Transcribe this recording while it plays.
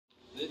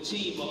The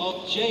team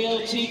of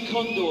JLT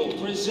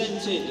CONDOR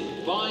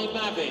presented by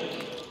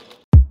Mavic.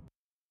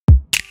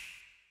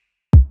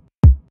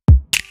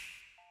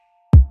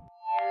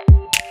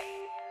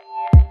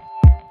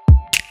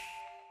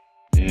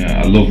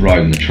 Yeah, I love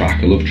riding the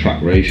track. I love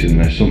track racing.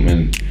 There's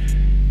something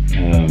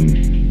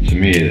to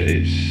me.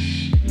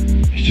 It's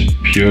just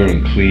pure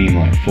and clean,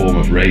 like form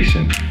of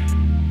racing,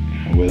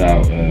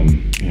 without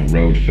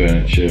road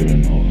furniture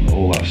and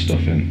all that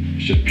stuff. And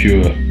it's just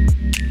pure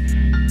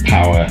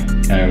power,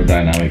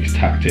 aerodynamics,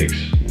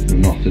 tactics,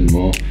 and nothing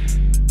more.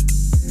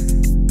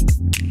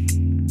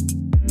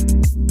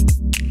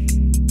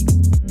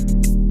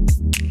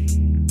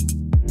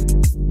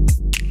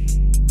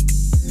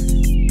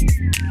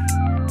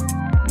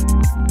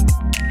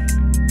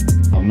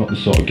 I'm not the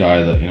sort of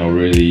guy that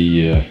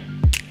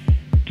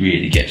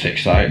really gets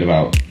excited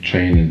about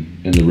training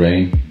in the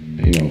rain,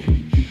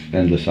 for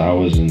endless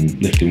hours and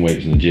lifting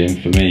weights in the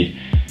gym. For me,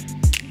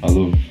 I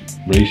love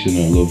racing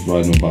and I love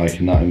riding a bike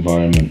in that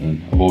environment,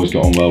 and I've always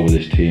got on well with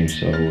this team,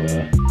 so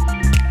yeah,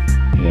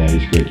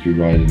 it's great to be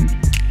riding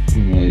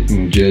with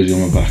my jersey on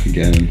my back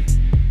again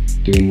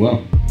and doing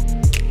well.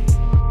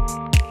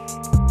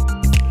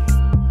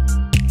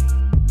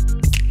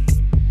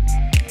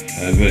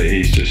 But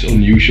it's just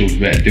unusual to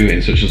be able to do it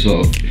in such a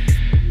sort of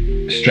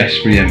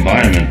stress-free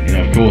environment.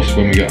 Of course,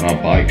 when we get on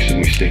our bikes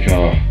and we stick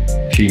our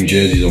team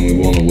jerseys on, we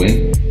want to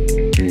win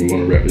and we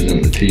want to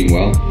represent the team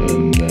well,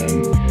 and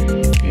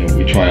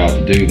we try hard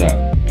to do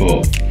that,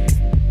 but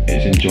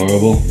it's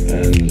enjoyable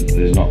and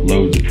there's not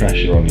loads of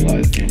pressure on you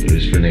like there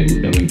is for an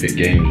Olympic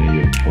Games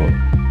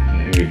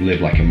where we've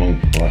lived like a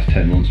monk for the last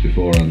 10 months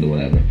beforehand or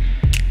whatever.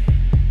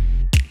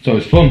 So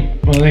it's fun.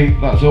 Well, I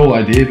think that's the whole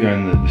idea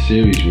behind the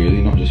series,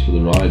 really, not just for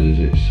the riders,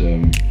 it's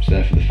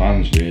there for the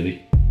fans,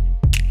 really.